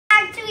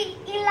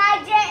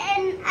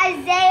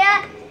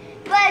Isaiah,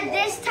 but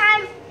this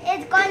time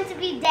it's going to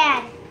be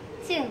Dad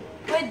too.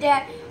 With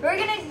Dad, we're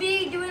gonna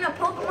be doing a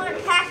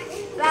Pokemon pack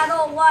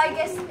battle. Well, I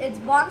guess it's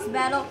box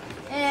battle,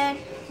 and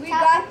we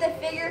got the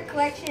figure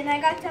collection.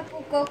 I got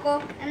Tapu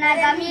Koko, And I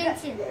got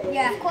Mewtwo.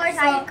 Yeah, Of course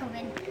I can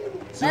win.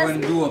 So we're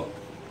gonna do a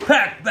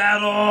pack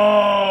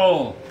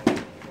battle.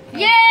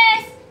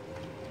 Yes!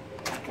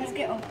 Let's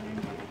get open.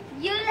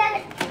 You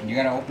let You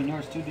gotta open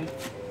yours too, dude.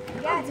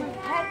 Yeah, it's a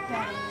pack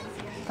battle.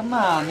 Come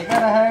on, you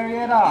gotta hurry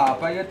it up.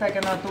 You're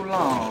taking on too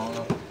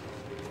long.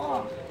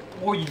 Oh.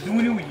 Oh, you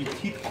doing it with your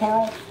teeth,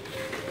 Carl?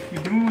 You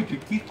doing it with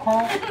your teeth,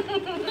 Carl?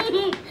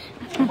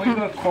 Oh my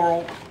God,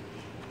 Carl.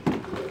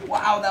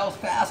 Wow, that was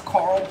fast,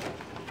 Carl.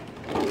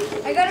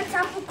 I got a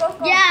Tapu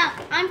Koko. Yeah,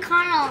 I'm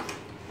Connell.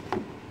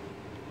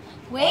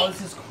 Wait. Oh,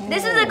 this is cool.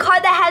 This is a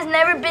card that has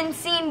never been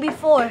seen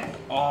before.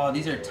 Oh,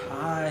 these are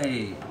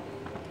tight.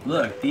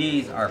 Look,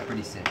 these are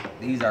pretty sick.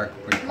 These are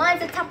pretty cool.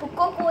 Mine's a Tapu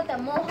Koko with a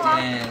mohawk.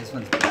 Man, this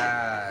one's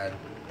bad.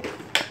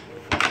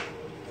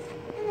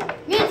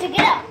 Mewtwo,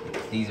 get up.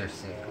 These are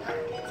sick.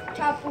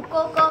 Tapu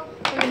Koko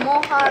with a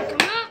mohawk.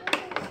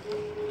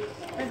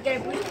 Let's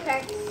get a booster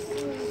pack.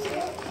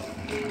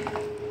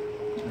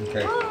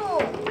 Okay. Oh,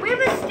 we have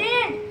a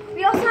stand.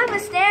 We also have a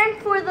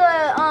stand for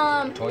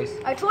the Toys?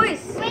 our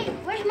toys. Wait,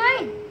 where's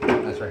mine?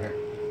 That's right here.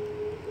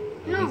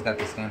 No, He's got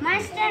the stand.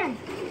 my stand.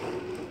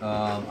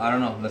 I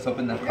don't know. Let's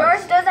open the Yours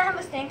cards. doesn't have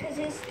a stand because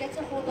his gets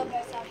a hold up by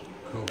itself.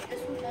 Cool.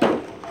 This one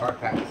doesn't. Card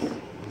packs.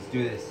 Let's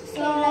do this.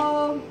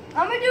 So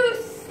I'm gonna do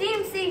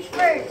Steam Siege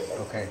first.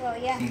 Okay. So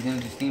yeah. He's gonna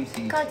do Steam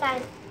Siege. Go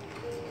time.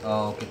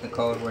 Oh, get the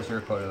code. Where's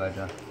your code,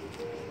 Elijah?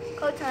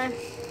 Code time.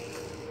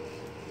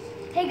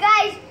 Hey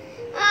guys,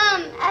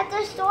 at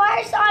the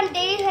stores on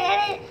Days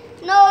had it.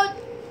 No,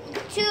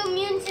 2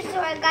 Mewtwo, so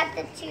I got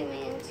the 2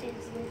 Mewtwo.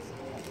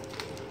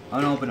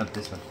 I'm gonna open up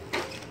this one.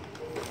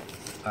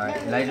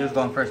 Alright, Elijah's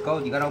going first. Go.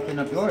 You gotta open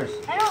up yours.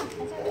 I know.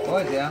 Go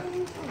ahead, yeah.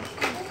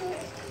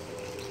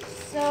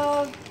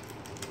 So,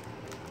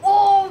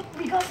 oh,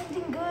 we got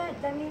something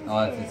good. That means. Oh,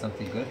 if it's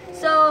something good.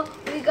 So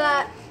we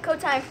got code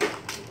time,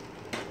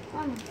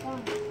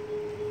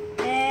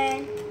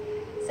 and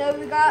so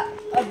we got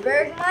a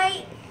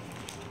Bergmite,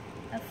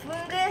 a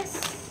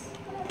Fungus,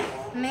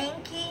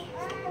 Mankey,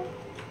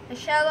 a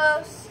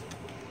Shellos,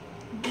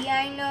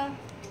 Dino,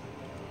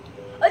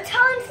 a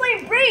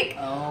Talonflame Break.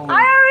 Oh,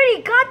 I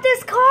already got this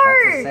that's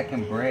card. a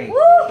second break.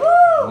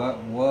 Woohoo!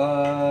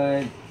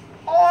 What?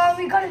 Oh,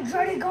 we got a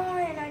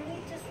Druddigon. I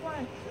need this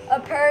one. A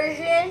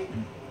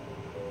Persian,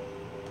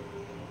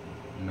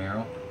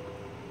 Meryl?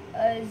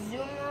 a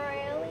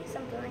Zoomerali,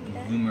 something like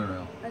that.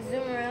 Zoomeril. A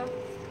Zoomeril.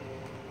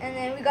 And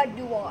then we got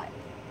Duat.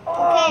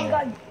 Okay. We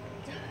got...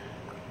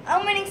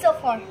 I'm winning so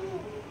far.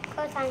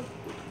 Go time.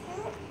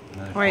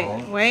 Another Wait,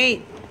 code.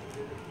 wait.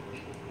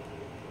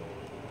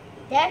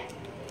 There?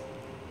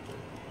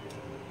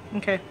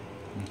 Okay.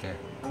 Okay,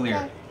 clear.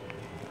 Okay.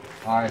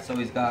 Alright, so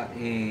he's got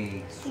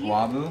a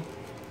Swabu,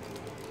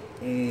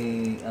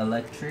 a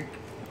Electric,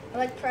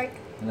 Electric.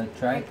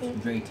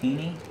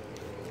 Dratini,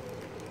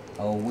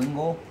 a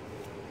Wingull,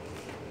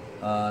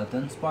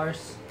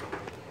 Dunsparce,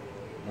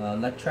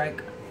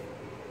 Electric.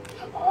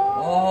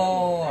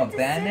 Oh, a that's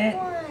Bandit?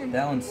 sick one.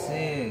 That one's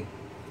sick.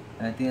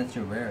 And I think that's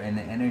your rare. And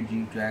the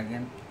Energy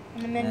Dragon.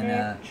 And a And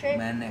a Manectric.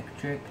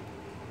 Manectric.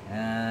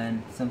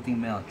 And something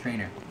male,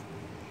 Trainer.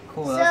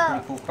 Cool, So- that's a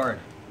pretty cool card.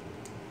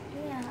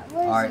 Yeah.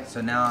 What is Alright, it?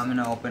 so now I'm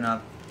gonna open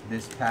up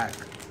this pack.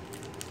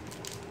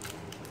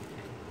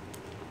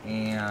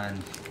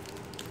 And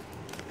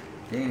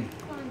dang,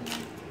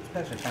 these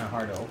packs are kinda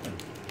hard to open.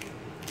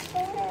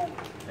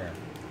 There.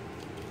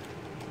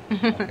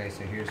 Okay,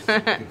 so here's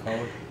the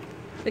code.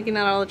 Looking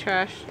at all the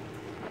trash.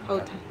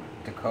 Oh,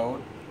 The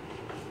code.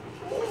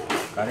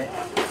 Got it?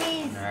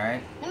 Please.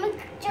 Alright. Let me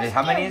just Wait,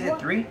 how many get is it? one-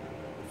 3?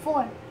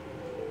 4.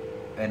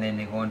 And then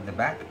they go into the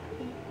back?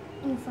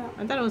 In the front.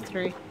 I thought it was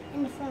 3.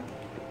 In the front.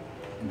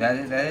 That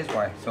is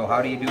why. So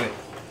how do you do it?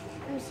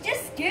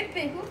 Just skip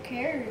it. Who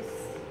cares?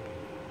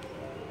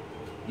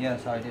 Yeah,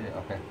 that's how I did it.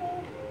 Okay.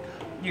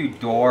 You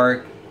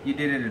dork. You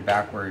did it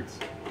backwards.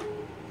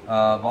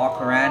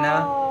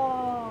 Volcarona.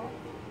 Oh.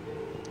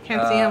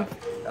 Can't see him.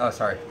 Oh,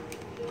 sorry.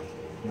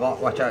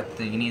 Watch out.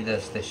 You need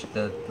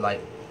the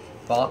light.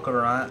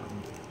 Volcarona.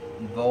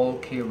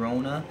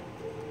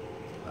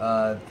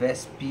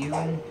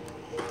 Vespiquen.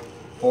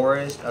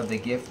 Forest of the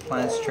Gift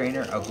Plants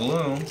Trainer. A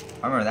Gloom.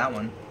 I remember that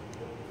one.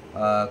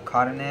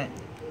 Cottonette.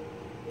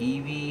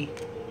 Eevee.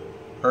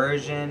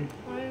 Persian.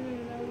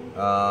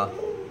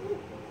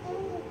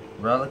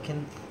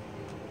 Relicanth.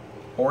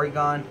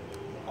 Porygon.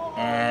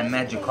 And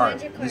Magikarp.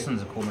 This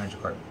one's a cool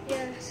Magikarp.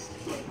 Yes.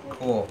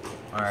 Cool.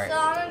 Alright. So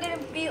I'm gonna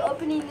be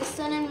opening the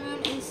Sun and Moon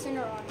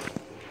Incineroar.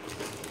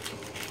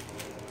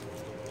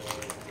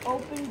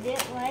 Opened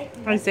it like.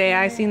 Isaiah,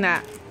 I seen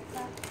that.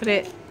 Put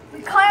it. We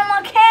caught him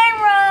on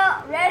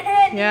camera.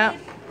 Redhead. Yeah.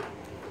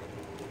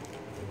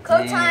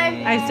 Code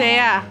time.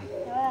 Isaiah.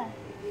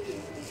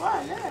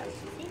 Oh, look.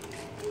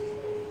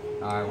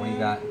 Alright, what do you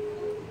got?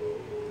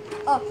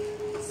 Oh,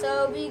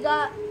 so we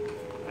got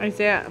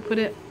Isaiah, put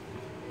it.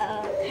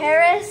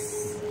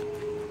 Paris,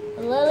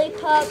 a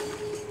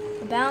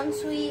Lillipup, a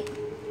Bounsweet,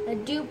 a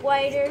Dupe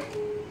Whiter,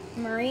 a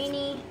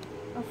Marini,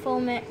 a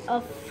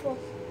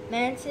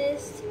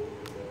Mantis,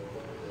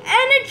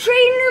 and a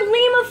Trainer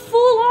Lima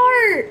full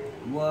art.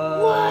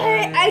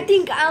 What? I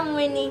think I'm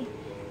winning.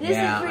 This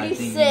yeah, is pretty I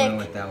think sick. you win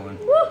with that one.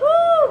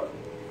 Woohoo!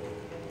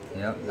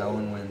 Yep, that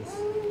one wins.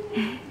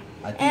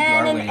 I think And you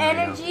are an winning right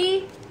now.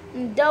 energy,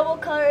 double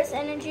colors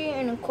energy,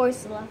 and a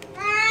Corsola.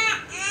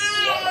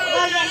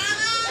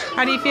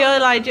 How do you feel,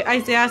 Elijah,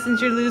 Isaiah, since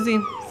you're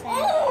losing?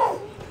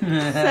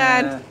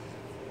 Sad.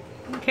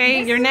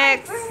 Okay, you're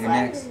next. You're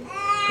next.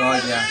 Go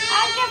ahead, yeah.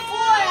 I get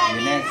 4.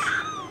 You're next.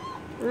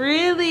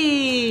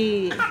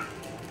 Really? Let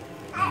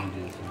me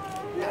do this one.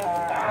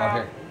 Oh,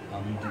 here.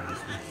 Let me do this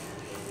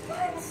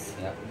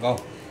one. Yeah, go.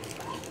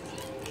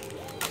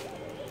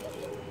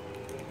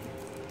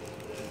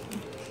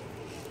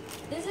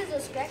 This is a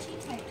scratchy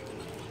type.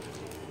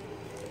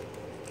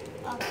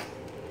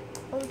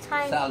 All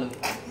time. Salute.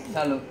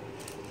 Salute.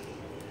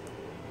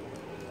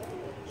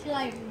 She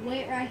like,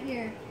 wait right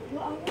here.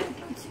 Well, I want to go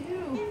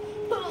too.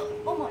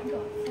 Oh my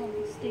god,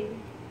 phone stay.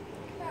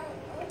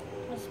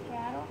 Was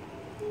Spraddle?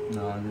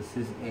 No, this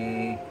is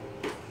a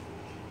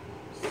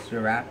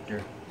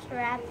Staraptor.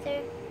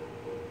 Raptor.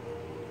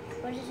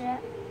 What is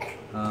that?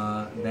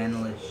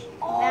 Vanillish.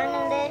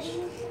 Vanillish.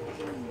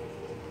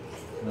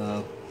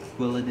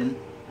 Quilladin.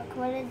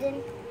 Aquilidin.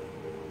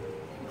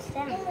 What's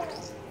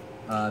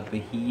that?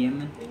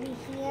 Behemoth.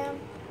 Lithium.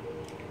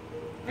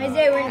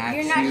 Isaiah,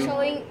 you're not Axew.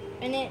 showing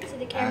it to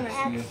the camera.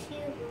 Axew.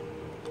 Axew.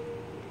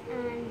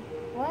 And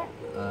what?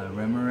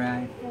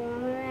 Remoraid.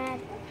 Remoraid.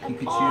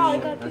 Pikachu. Oh, I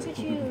got That's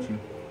Pikachu. Pikachu.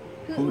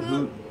 Hoot Hoot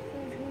Hoot.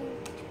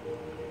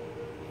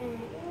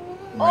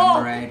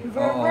 Oh. Remoraid.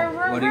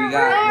 Oh, what do you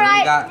got? What do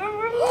you got?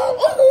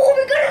 Oh,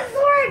 we got a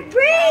Zorak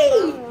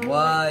break!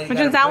 What? You Which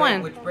got a one's that break?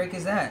 one? Which break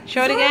is that?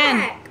 Show it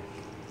again.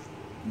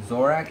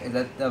 Zorak? Is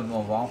that the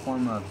evolved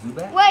form of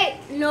Zubat? Wait,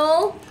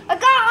 no. I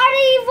got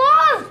already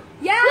evolved.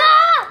 Yeah.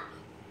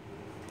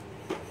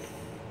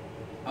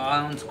 Oh,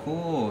 that one's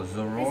cool.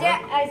 Zoroark?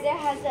 Isaiah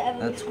has the evolution.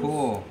 That's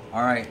cool.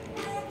 Alright.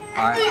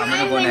 Alright, I'm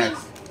gonna go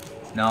next.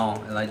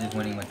 No, Elijah's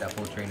winning with that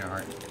full trainer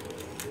art.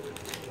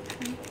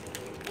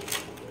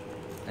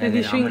 And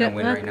then I'm gonna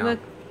win right now. Look.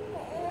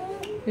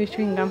 Here's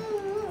chewing gum.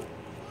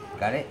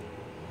 Got it?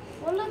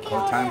 Well, look at Full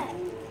all time? that.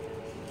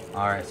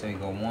 Alright, so we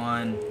go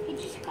 1, He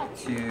just got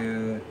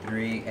 2,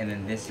 3, and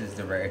then this is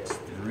the rare. It's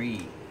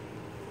 3.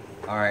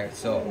 Alright,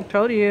 so I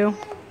told you.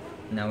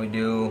 now we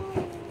do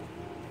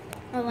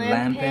A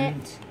Lampent.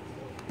 Lampent,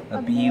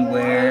 a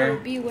Beware.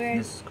 Beware.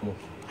 This is cool.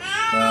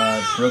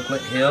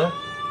 Brooklet Hill.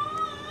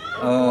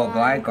 Oh,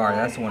 Gligar.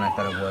 That's the one I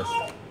thought it was.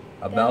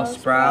 A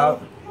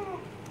Bellsprout.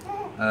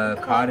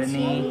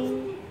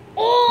 Cottonee.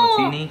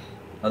 Cotini.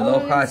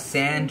 Aloha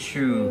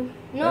Sandshrew.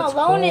 No, That's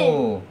Alolan.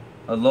 cool.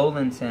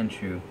 Alolan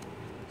Sandshrew.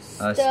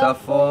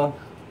 Stuffle.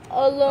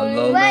 Alolan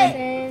Alolan.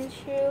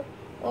 Sandshrew.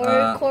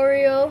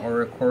 Oricorio.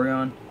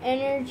 Oricorion.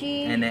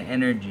 Energy. And an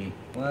Energy.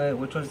 What?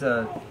 Which one's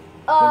the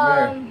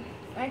rare?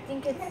 I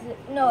think it's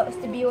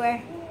the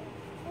Beware.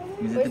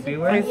 Is it the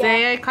Beware?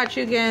 Isaiah, I caught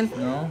you again.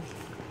 No.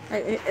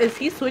 Is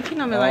he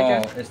switching on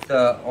Elijah? Oh, it's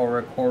the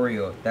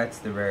Oricorio. That's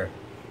the rare.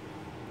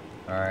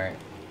 Alright.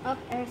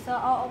 Okay, so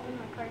I'll open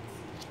my cards.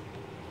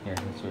 Here,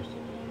 that's yours.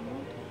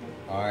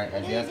 Alright,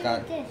 What do you Isaiah's do got.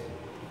 with this?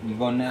 You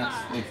go next.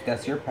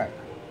 That's your pack.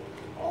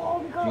 Oh,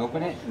 we got. You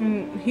open it?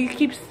 He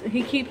keeps.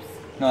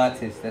 No, that's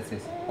his. That's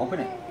his.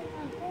 Open it.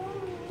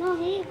 No,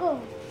 here you go.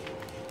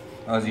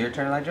 Oh, is it your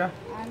turn, Elijah?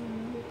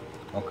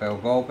 Okay, well,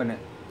 go open it.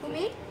 For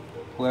me?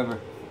 Whoever.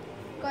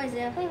 Go,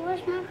 Isaiah. Wait,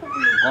 where's my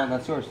Pokemon? Oh,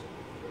 that's yours.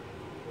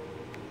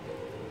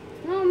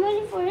 No, I'm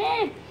waiting for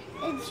him.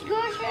 It's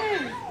your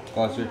turn.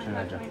 Oh, it's your turn,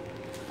 Elijah.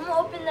 I'm gonna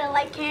open the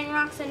Light Cannon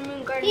Rocks and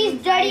Moon Garden.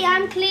 He's dirty.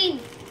 I'm clean.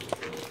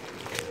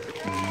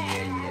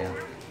 Yeah.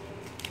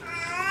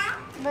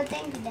 But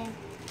thank you, Dan.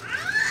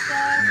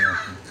 Yeah.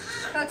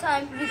 Go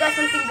time. If you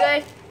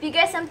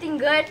got something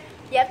good,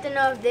 you have to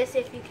know this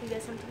if you can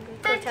get something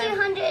good. Go time.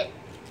 1,500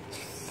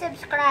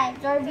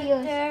 subscribes or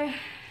views. There.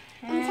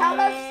 And tell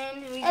us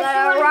And we if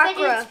got you a want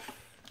Rockruff,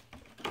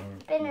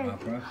 Spinner.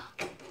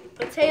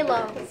 a Tailo,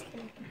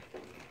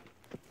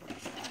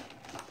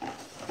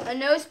 a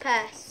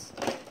Nosepass,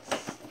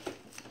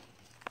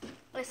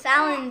 a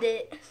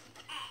Salandit,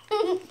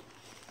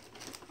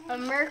 a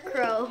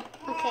Murkrow,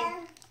 Okay.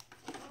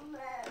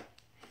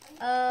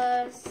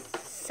 a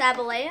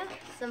Sabalea,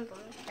 something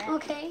like that.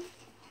 Okay.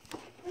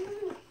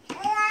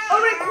 A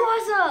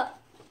Rayquaza,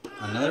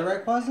 Another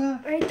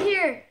Rayquaza? right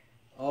here.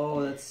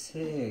 Oh, that's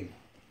sick.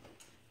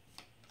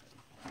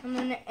 And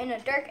then in a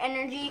Dark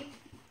Energy,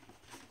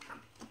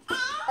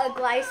 a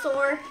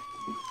Glysaur,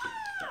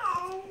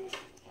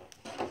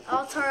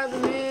 Altar of the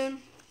Moon,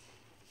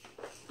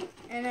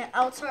 and an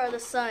Altar of the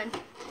Sun.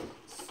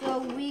 So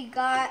we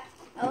got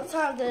Altar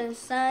of the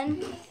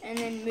Sun and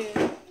then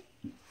Moon.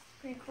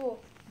 Pretty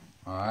cool.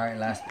 Alright,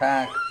 last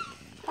pack.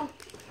 I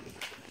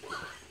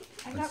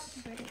got Let's-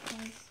 pretty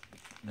coins.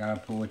 Gotta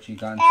put what you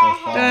got so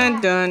far.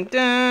 Dun dun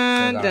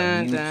dun So we got a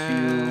dun Mewtwo.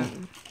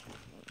 dun.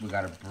 We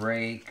got a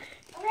break.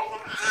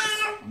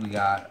 We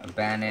got a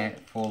Bannet,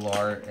 Full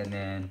Art, and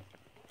then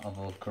a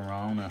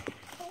Volcarona.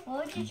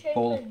 What would you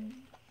trade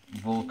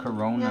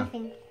Volcarona.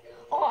 Nothing.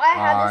 Oh, I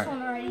have Alright. this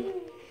one already.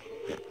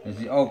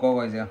 Is it? Oh, go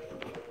Isaiah.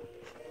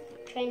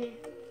 Trainer.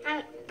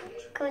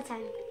 Go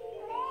time.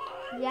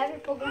 You have your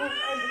Pokemon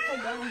card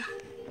upside down.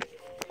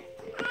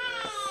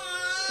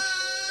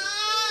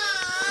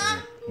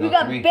 We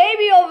got three.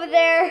 baby over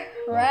there,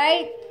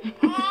 right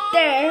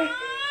there,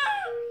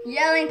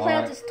 yelling,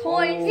 playing with his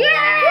toys.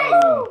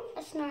 Yes!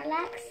 A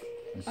Snorlax.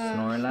 A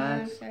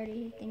Snorlax.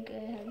 Sorry, I think I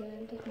have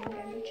a Pokemon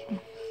damage.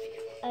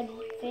 A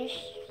fish.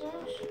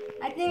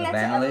 I think The that's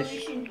an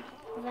Vanillish. evolution.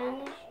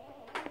 Vanish.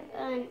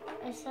 And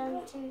a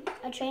something.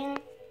 A trainer.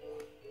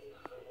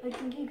 I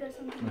think you got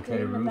something Okay,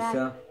 the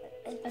Rusa.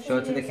 Show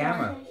it to the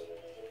camera.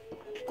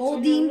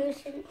 Goldeen.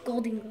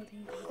 Goldeen.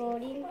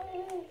 Goldeen.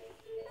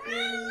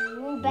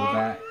 Woobat.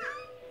 Woobat.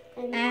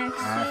 And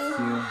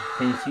Axew.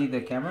 Can you see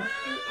the camera?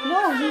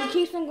 No, he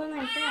keeps on going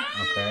like that.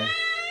 Okay.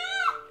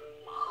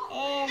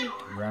 And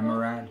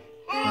Remoraid.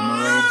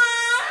 Remoraid.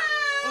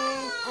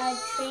 a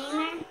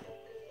trainer.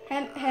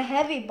 A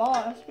heavy ball.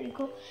 That's pretty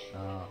cool.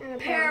 And a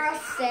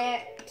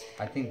Parasect.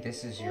 I think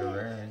this is your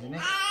rare, isn't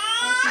it?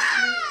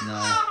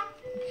 No.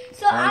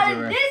 So Or is out it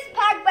of rare? this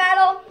pack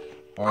battle,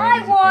 Or I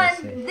it is a won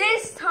Parasect.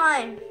 this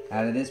time.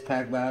 Out of this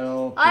pack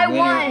battle, the I winner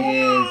won.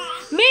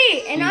 is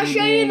Me, and I'll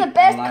show you the Cheating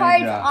best Elijah.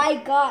 cards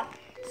I got.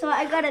 So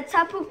I got a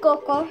Tapu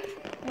Koko,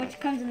 which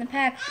comes in the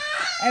pack,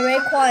 a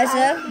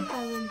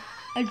Rayquaza,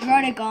 a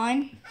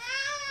Druddigon,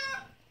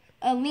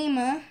 a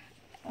Lima,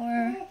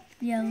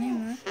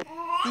 Lima,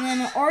 and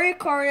then an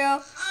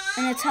Oricorio,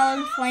 and a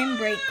Talonflame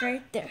Break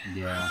right there.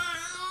 Yeah.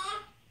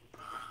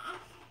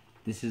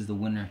 This is the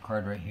winner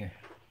card right here.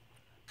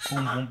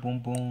 Boom, boom, boom,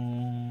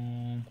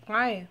 boom.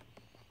 Why?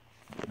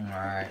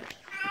 Alright.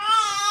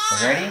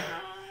 Ready?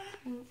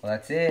 Well,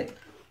 that's it.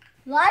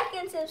 Like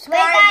and subscribe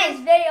Wait, guys. to this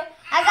video.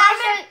 I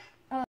gotta show.